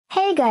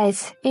Hey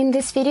guys, in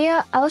this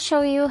video I'll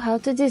show you how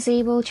to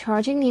disable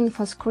charging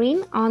info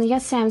screen on your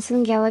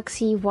Samsung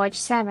Galaxy Watch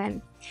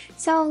 7.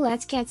 So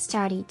let's get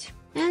started.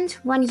 And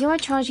when you are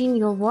charging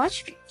your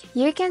watch,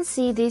 you can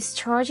see this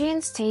charging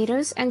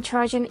status and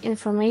charging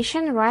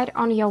information right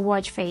on your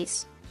watch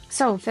face.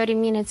 So 30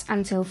 minutes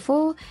until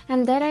full,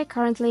 and that I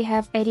currently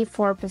have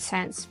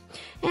 84%.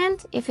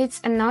 And if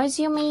it annoys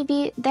you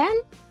maybe,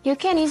 then you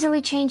can easily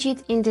change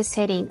it in the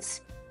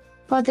settings.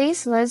 For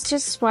this, let's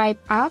just swipe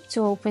up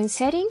to open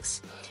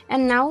settings,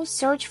 and now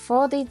search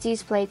for the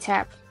display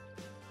tab.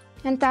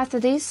 And after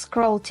this,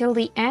 scroll till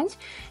the end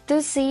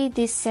to see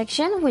this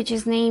section which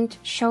is named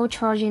Show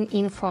Charging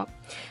Info.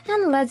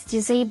 And let's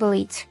disable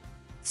it.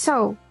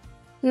 So,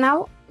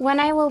 now when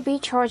I will be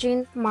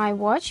charging my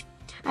watch,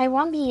 I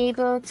won't be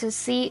able to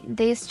see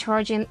this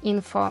charging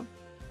info.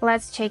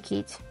 Let's check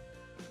it.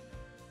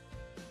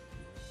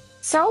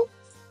 So,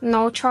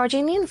 no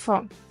charging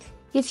info.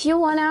 If you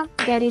wanna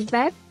get it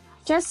back,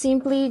 just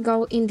simply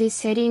go in the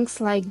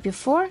settings like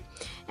before,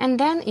 and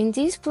then in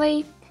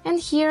display, and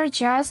here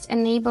just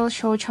enable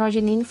show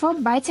charging info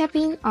by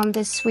tapping on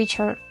the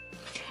switcher.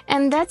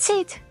 And that's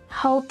it.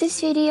 Hope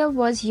this video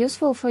was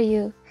useful for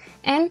you,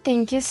 and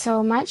thank you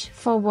so much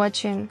for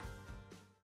watching.